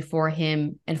something for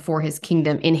him and for his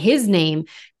kingdom in his name,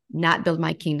 not build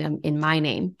my kingdom in my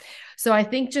name? So I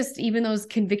think just even those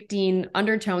convicting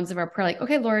undertones of our prayer, like,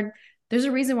 okay, Lord, there's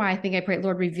a reason why I think I pray,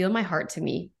 Lord, reveal my heart to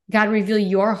me. God, reveal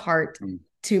your heart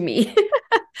to me.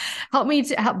 Help me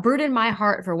to burden my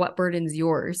heart for what burdens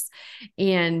yours.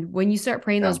 And when you start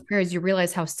praying those prayers, you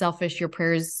realize how selfish your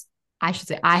prayers, I should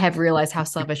say, I have realized how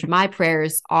selfish my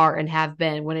prayers are and have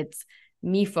been when it's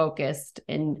me focused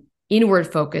and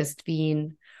inward focused,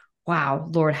 being, wow,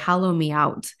 Lord, hallow me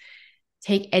out.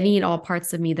 Take any and all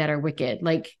parts of me that are wicked.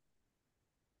 Like,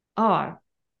 oh,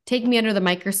 take me under the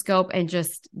microscope and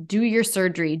just do your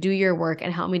surgery, do your work,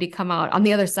 and help me to come out on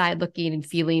the other side looking and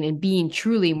feeling and being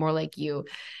truly more like you.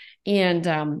 And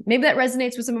maybe that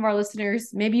resonates with some of our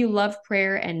listeners. Maybe you love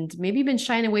prayer and maybe you've been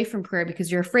shying away from prayer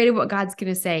because you're afraid of what God's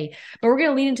going to say. But we're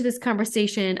going to lean into this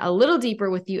conversation a little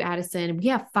deeper with you, Addison. We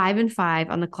have 5 and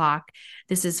 5 on the clock.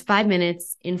 This is 5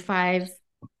 minutes in 5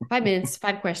 minutes,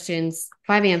 5 questions,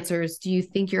 5 answers. Do you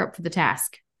think you're up for the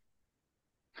task?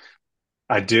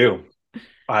 I do.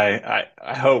 I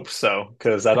hope so,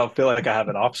 because I don't feel like I have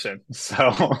an option.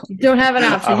 So you don't have an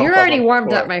option. You're already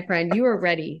warmed up, it. my friend. You are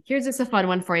ready. Here's just a fun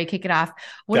one for you. Kick it off.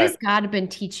 What has God been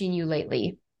teaching you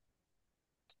lately?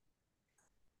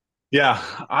 Yeah,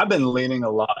 I've been leaning a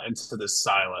lot into this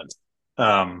silence.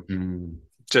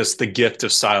 Just the gift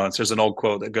of silence. There's an old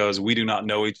quote that goes, "We do not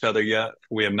know each other yet.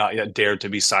 We have not yet dared to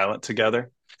be silent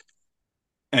together."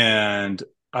 And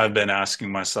I've been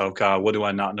asking myself, God, what do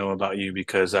I not know about you?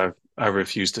 Because I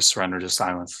refuse to surrender to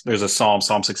silence. There's a Psalm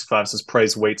 65 says,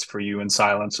 "Praise waits for you in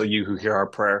silence, so you who hear our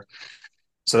prayer."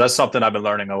 So that's something I've been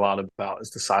learning a lot about,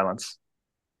 is the silence.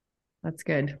 That's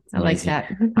good. I like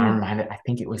that. I'm reminded, I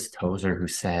think it was Tozer who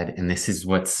said, and this is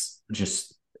what's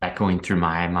just echoing through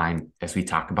my mind as we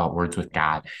talk about words with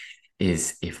God,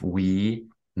 is if we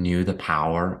knew the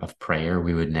power of prayer,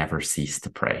 we would never cease to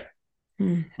pray.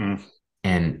 Mm-hmm.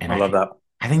 And I love that.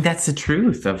 I think that's the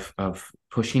truth of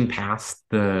pushing past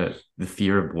the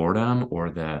fear of boredom or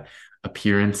the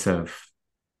appearance of,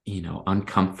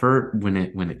 uncomfort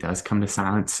when it does come to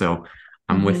silence. So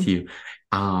I'm with you.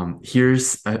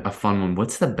 Here's a fun one.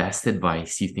 What's the best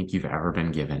advice you think you've ever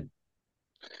been given?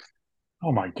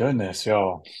 Oh my goodness,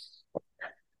 yo.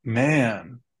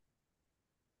 Man.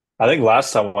 I think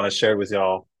last time I shared with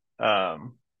y'all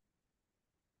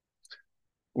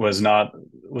was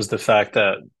the fact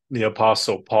that the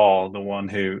Apostle Paul, the one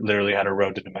who literally had a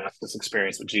road to Damascus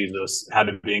experience with Jesus, had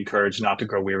to be encouraged not to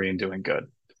grow weary in doing good.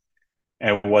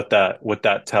 And what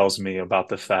that tells me about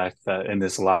the fact that in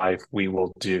this life we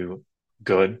will do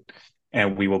good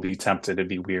and we will be tempted to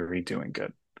be weary doing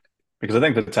good. Because I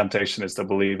think the temptation is to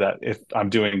believe that if I'm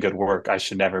doing good work, I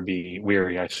should never be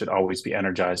weary. I should always be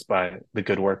energized by the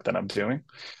good work that I'm doing.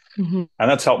 And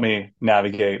that's helped me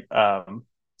navigate a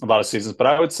lot of seasons. But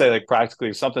I would say, like,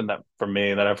 practically something that for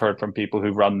me that I've heard from people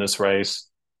who've run this race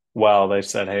well, they've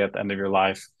said, hey, at the end of your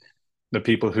life, the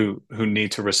people who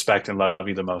need to respect and love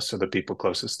you the most are the people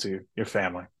closest to your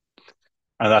family.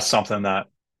 And that's something that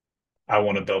I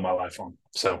want to build my life on.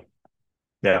 So,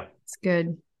 yeah. It's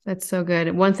good. That's so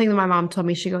good. One thing that my mom told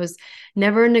me, she goes,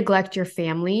 never neglect your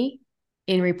family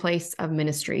in replace of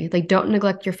ministry. Like, don't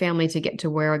neglect your family to get to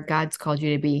where God's called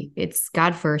you to be. It's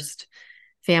God first,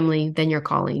 family, then your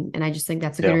calling. And I just think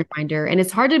that's a good reminder. And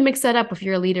it's hard to mix that up if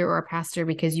you're a leader or a pastor,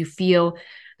 because you feel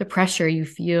the pressure, you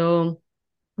feel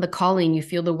the calling, you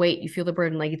feel the weight, you feel the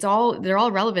burden. Like, they're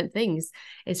all relevant things.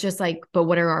 It's just like, but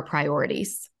what are our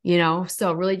priorities?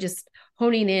 So really just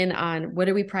honing in on what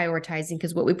are we prioritizing?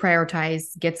 Because what we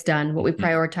prioritize gets done. What we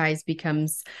prioritize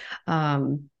becomes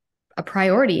a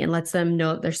priority and lets them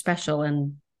know they're special,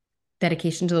 and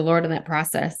dedication to the Lord in that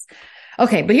process.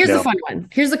 Okay, but here's the fun one.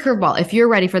 Here's the curveball. If you're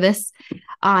ready for this,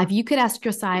 if you could ask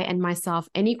Josiah and myself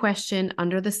any question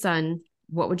under the sun,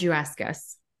 what would you ask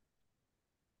us?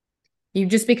 You've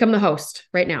just become the host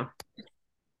right now.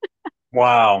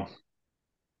 Wow.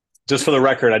 Just for the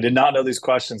record, I did not know these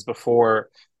questions before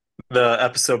the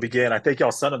episode began. I think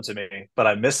y'all sent them to me, but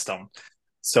I missed them.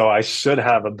 So I should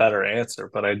have a better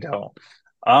answer, but I don't.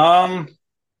 It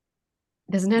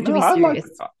doesn't have to be serious.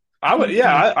 I would,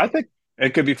 yeah, I think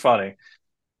it could be funny.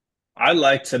 I'd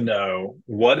like to know,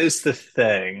 what is the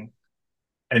thing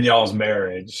in y'all's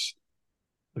marriage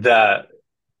that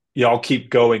y'all keep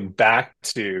going back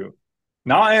to,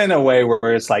 not in a way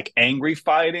where it's like angry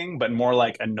fighting, but more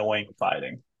like annoying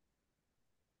fighting.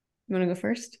 You want to go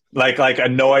first? Like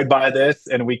annoyed by this,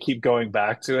 and we keep going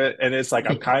back to it. And it's like,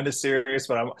 I'm kind of serious,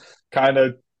 but kind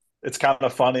of it's kind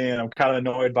of funny, and I'm kind of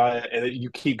annoyed by it. And you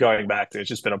keep going back to it. It's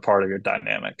just been a part of your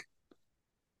dynamic.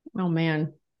 Oh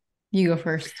man, you go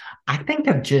first. I think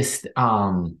of just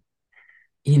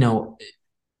you know,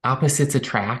 opposites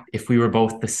attract. If we were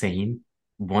both the same,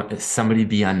 somebody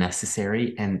be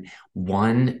unnecessary. And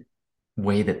one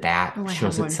way that Oh, I have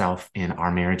shows one. itself in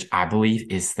our marriage, I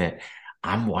believe, is that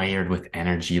I'm wired with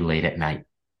energy late at night.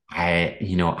 I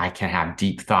can have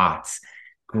deep thoughts,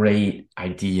 great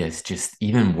ideas, just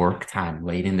even work time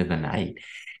late into the night.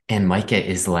 And Micah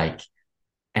is like,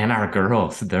 and our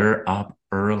girls, they're up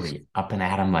early, up and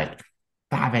at them like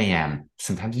 5 a.m.,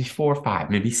 sometimes before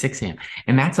 5, maybe 6 a.m.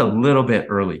 And that's a little bit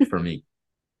early for me.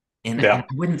 And I Yeah.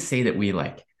 wouldn't say that we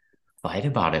like fight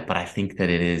about it, but I think that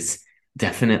it is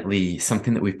definitely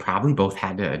something that we've probably both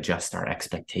had to adjust our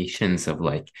expectations of,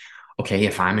 like, okay,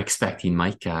 if I'm expecting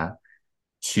Micah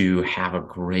to have a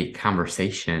great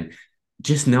conversation,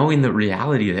 just knowing the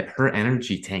reality that her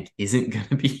energy tank isn't going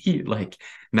to be like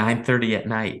 9:30 at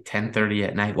night, 10:30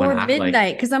 at night, when Or I'm like,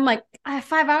 midnight, because I'm like, I have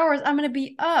 5 hours. I'm gonna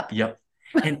be up. yep.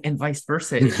 And vice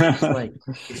versa. If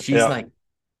she's Yeah. like,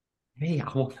 hey,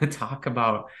 I want to talk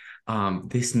about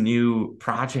this new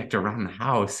project around the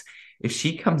house. If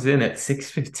she comes in at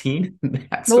 6:15,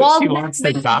 that's The what walls she wants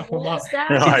to talk about. walls You're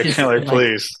down. It's like, just like, like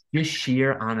please. just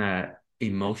sheer on a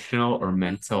emotional or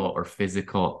mental or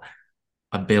physical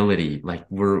ability. Like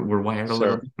we're wired a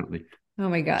little Sure. differently. Oh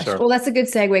my gosh. Sure. Well, that's a good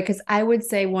segue because I would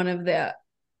say one of the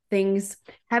things,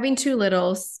 having two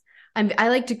littles, I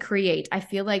like to create. I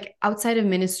feel like outside of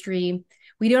ministry,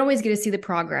 we don't always get to see the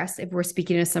progress if we're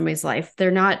speaking into somebody's life. They're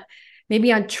not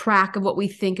maybe on track of what we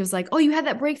think is like, oh, you had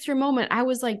that breakthrough moment. I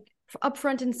was like up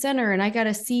front and center and I got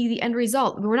to see the end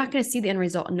result. But we're not going to see the end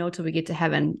result and know till we get to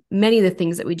heaven. Many of the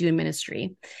things that we do in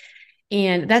ministry.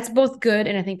 And that's both good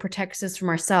and I think protects us from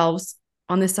ourselves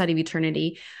on this side of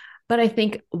eternity. But I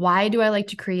think, why do I like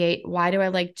to create? Why do I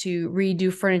like to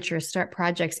redo furniture, start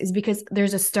projects? Is because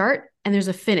there's a start and there's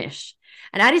a finish.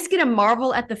 And I just get a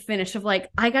marvel at the finish of like,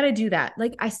 I got to do that.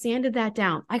 Like, I sanded that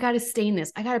down. I got to stain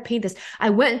this. I got to paint this.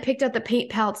 I went and picked out the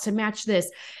paint palettes to match this.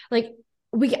 Like,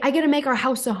 I got to make our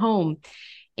house a home.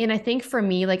 And I think for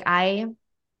me, like, I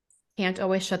can't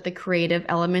always shut the creative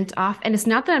element off. And it's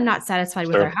not that I'm not satisfied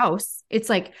with our Sure. house. It's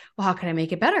like, well, how can I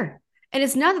make it better? And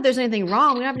it's not that there's anything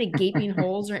wrong. We don't have any gaping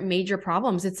holes or major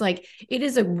problems. It's like, it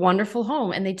is a wonderful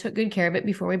home and they took good care of it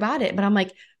before we bought it. But I'm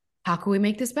like, how can we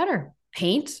make this better?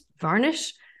 Paint,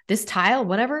 varnish, this tile,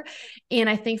 whatever. And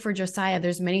I think for Josiah,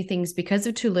 there's many things because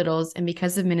of two littles and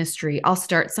because of ministry. I'll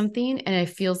start something and it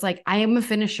feels like I am a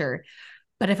finisher.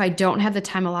 But if I don't have the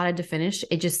time allotted to finish,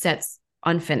 it just sets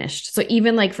unfinished. So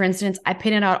even like, for instance, I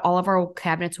painted out all of our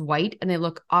cabinets white and they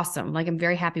look awesome. Like, I'm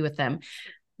very happy with them.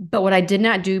 But what I did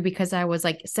not do, because I was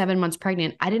like 7 months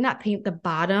pregnant, I did not paint the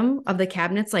bottom of the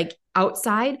cabinets like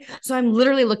outside. So I'm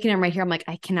literally looking at them right here. I'm like,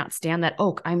 I cannot stand that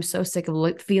oak. I'm so sick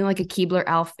of feeling like a Keebler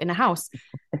elf in a house.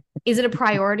 Is it a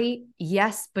priority?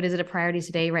 Yes. But is it a priority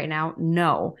today, right now?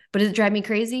 No. But does it drive me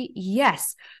crazy?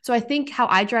 Yes. So I think how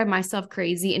I drive myself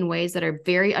crazy in ways that are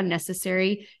very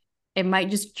unnecessary, it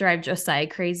might just drive Josiah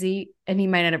crazy and he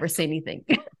might not ever say anything.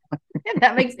 If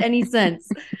that makes any sense.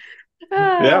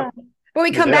 Yeah. But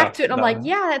we come Yeah. back to it and I'm No. like,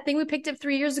 yeah, that thing we picked up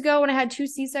 3 years ago when I had 2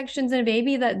 C-sections and a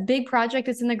baby, that big project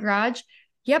that's in the garage.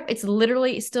 Yep, it's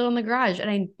literally still in the garage and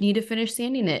I need to finish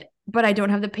sanding it, but I don't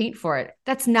have the paint for it.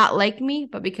 That's not like me,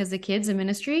 but because the kids in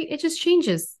ministry, it just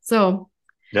changes. So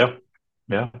Yeah.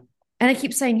 Yeah. and I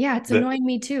keep saying, yeah, it's annoying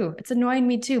me too. It's annoying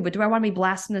me too. But do I want to be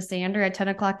blasting the sander at 10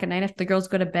 o'clock at night after the girls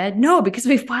go to bed? No, because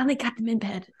we finally got them in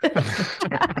bed.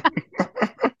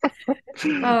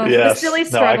 The Yes. silly No, I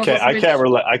struggles. can't. I can't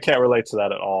relate. I can't relate to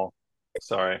that at all.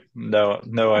 Sorry. No.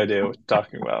 No idea what you're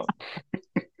talking about.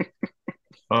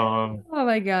 Um, Oh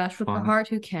my gosh, with the fun. heart,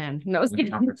 who can? No,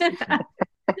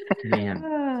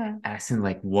 Man, Addison,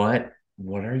 like what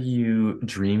are you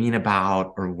dreaming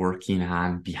about or working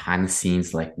on behind the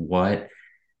scenes? Like, what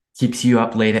keeps you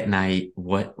up late at night?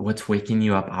 What's waking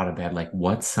you up out of bed? Like,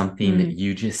 what's something that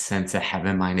you just sense a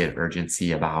heaven-minded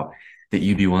urgency about that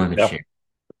you'd be willing to Yeah. share?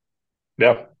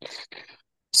 Yeah.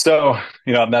 So,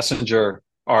 at Messenger,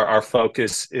 our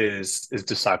focus is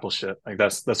discipleship. Like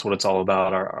that's what it's all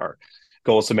about. Our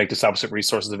goal is to make discipleship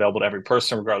resources available to every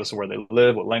person, regardless of where they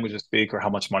live, what language they speak, or how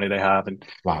much money they have. And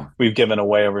Wow. we've given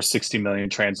away over 60 million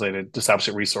translated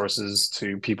discipleship resources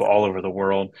to people all over the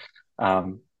world.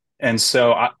 And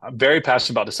so I'm very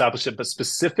passionate about discipleship, but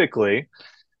specifically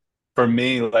for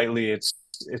me lately,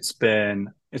 it's been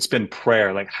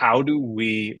prayer. Like, how do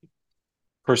we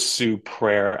pursue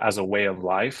prayer as a way of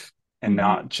life and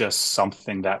not just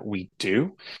something that we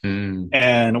do?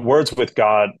 And Words with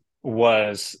God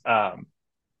was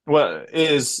what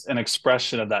is an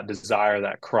expression of that desire,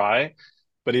 that cry.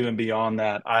 But even beyond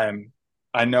that,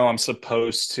 I know I'm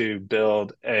supposed to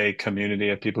build a community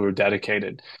of people who are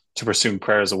dedicated to pursuing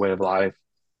prayer as a way of life.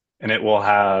 And it will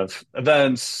have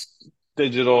events,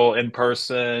 digital, in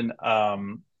person,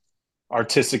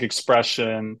 artistic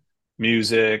expression,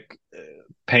 music,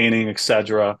 painting,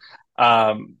 etc.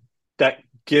 That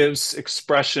gives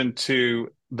expression to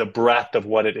the breadth of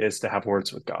what it is to have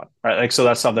words with God, right? Like, so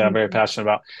that's something I'm very passionate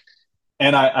about.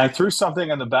 And I threw something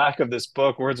in the back of this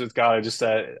book, Words with God. I just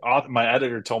said, my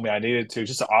editor told me I needed to,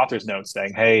 just an author's note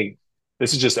saying, hey,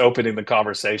 this is just opening the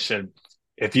conversation.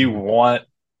 If you want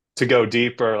to go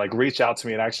deeper, like, reach out to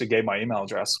me, and I actually gave my email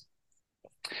address.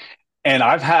 And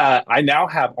I now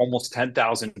have almost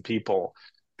 10,000 people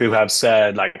who have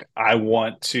said, like, I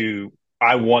want to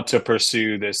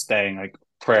pursue this thing, like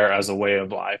prayer as a way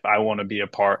of life. I want to be a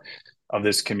part of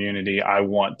this community. I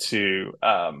want to,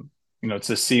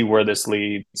 to see where this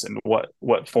leads and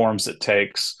what forms it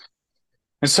takes.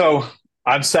 And so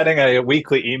I'm sending a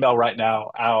weekly email right now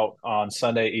out on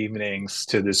Sunday evenings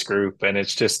to this group. And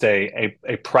it's just a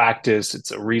practice.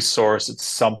 It's a resource. It's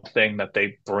something that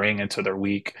they bring into their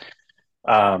week,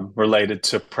 related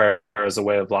to prayer as a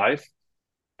way of life.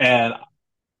 And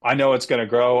I know it's going to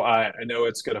grow. I know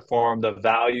it's going to form. The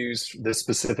values, this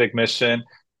specific mission,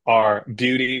 are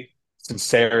beauty,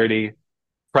 sincerity,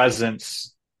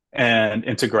 presence, and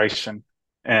integration.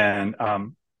 And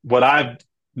what I've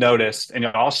noticed, and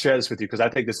I'll share this with you because I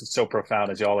think this is so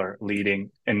profound as y'all are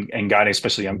leading and guiding,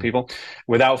 especially young people.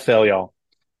 Without fail, y'all,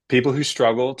 people who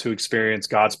struggle to experience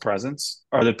God's presence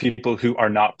are the people who are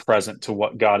not present to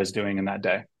what God is doing in that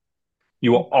day.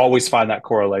 You will always find that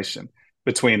correlation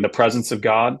between the presence of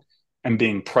God and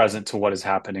being present to what is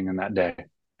happening in that day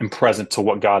and present to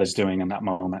what God is doing in that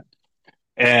moment.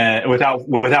 And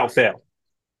without fail.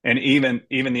 And even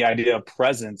the idea of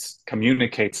presence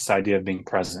communicates this idea of being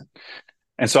present.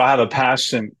 And so I have a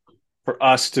passion for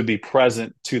us to be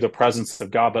present to the presence of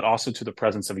God, but also to the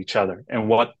presence of each other, and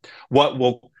what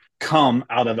will come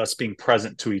out of us being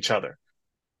present to each other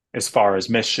as far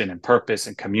as mission and purpose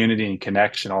and community and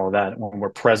connection, all of that. When we're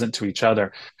present to each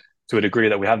other to a degree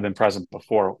that we haven't been present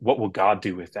before, what will God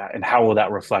do with that? And how will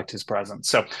that reflect his presence?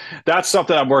 So that's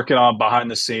something I'm working on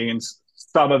behind the scenes.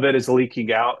 Some of it is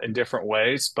leaking out in different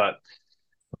ways, but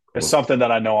it's something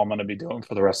that I know I'm going to be doing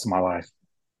for the rest of my life.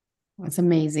 That's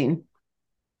amazing.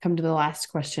 Come to the last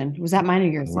question. Was that mine or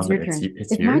yours? It's your turn.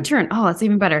 It's my turn. Oh, that's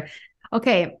even better.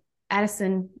 Okay,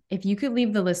 Addison, if you could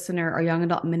leave the listener or young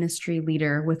adult ministry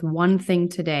leader with one thing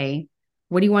today,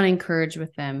 what do you want to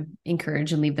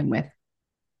encourage and leave them with?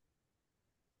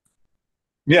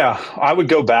 Yeah, I would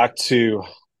go back to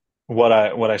what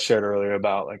I shared earlier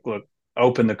about, like, look,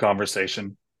 open the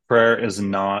conversation. Prayer is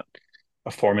not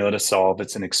a formula to solve.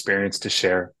 It's an experience to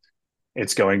share.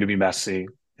 It's going to be messy.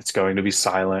 It's going to be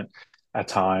silent at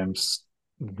times.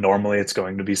 Normally it's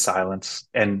going to be silence.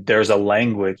 And there's a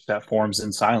language that forms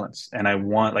in silence. And I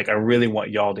really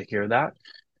want y'all to hear that.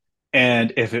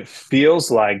 And if it feels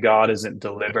like God isn't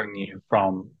delivering you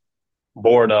from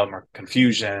boredom or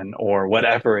confusion or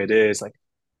whatever it is, like,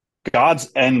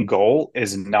 God's end goal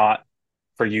is not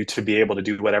for you to be able to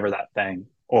do whatever that thing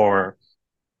or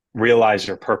realize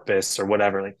your purpose or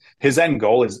whatever. Like, his end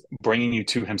goal is bringing you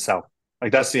to himself.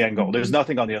 Like, that's the end goal. There's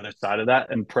nothing on the other side of that.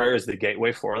 And prayer is the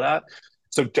gateway for that.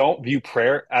 So don't view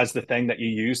prayer as the thing that you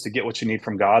use to get what you need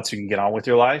from God so you can get on with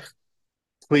your life.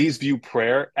 Please view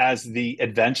prayer as the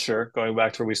adventure, going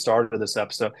back to where we started this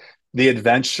episode, the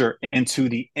adventure into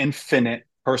the infinite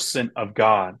person of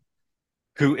God,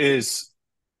 who is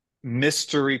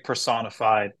mystery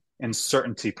personified and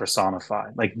certainty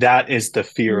personified. Like, that is the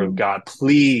fear of God.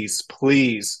 Please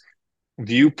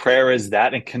view prayer as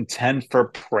that and contend for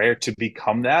prayer to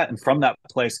become that. And from that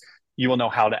place, you will know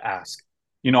how to ask.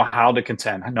 You know how to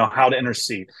contend, know how to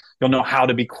intercede. You'll know how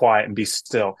to be quiet and be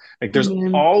still. Like, there's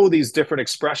all of these different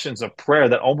expressions of prayer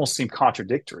that almost seem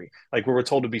contradictory. Like, we're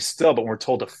told to be still, but we're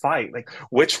told to fight. Like,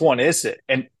 which one is it?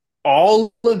 And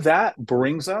all of that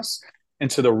brings us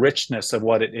into the richness of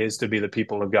what it is to be the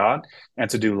people of God and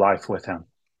to do life with him.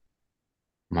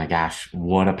 Oh my gosh,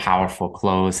 what a powerful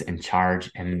close and charge,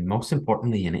 and most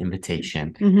importantly, an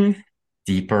invitation.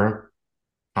 deeper,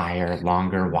 higher,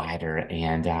 longer, wider.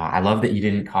 And I love that you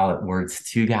didn't call it words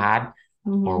to God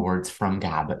or words from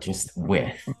God, but just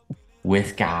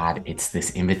with God. It's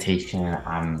this invitation.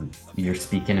 You're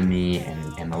speaking to me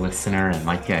and the listener and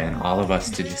Micah and all of us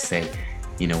to just say,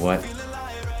 you know what?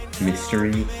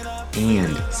 Mystery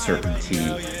and certainty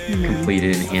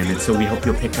completed in Him. And so we hope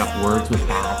you'll pick up words with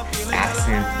God.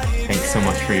 Addison, thanks so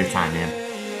much for your time, man.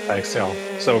 Thanks, y'all.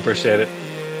 So appreciate it.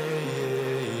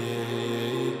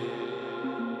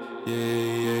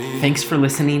 Thanks for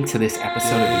listening to this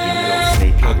episode of the Young Adults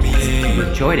Today podcast. If you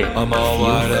enjoyed it, feel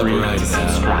free to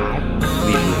subscribe,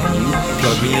 leave a review,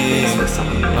 and share this with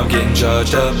someone. I'm getting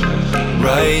charged up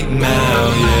right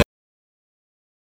now, yeah.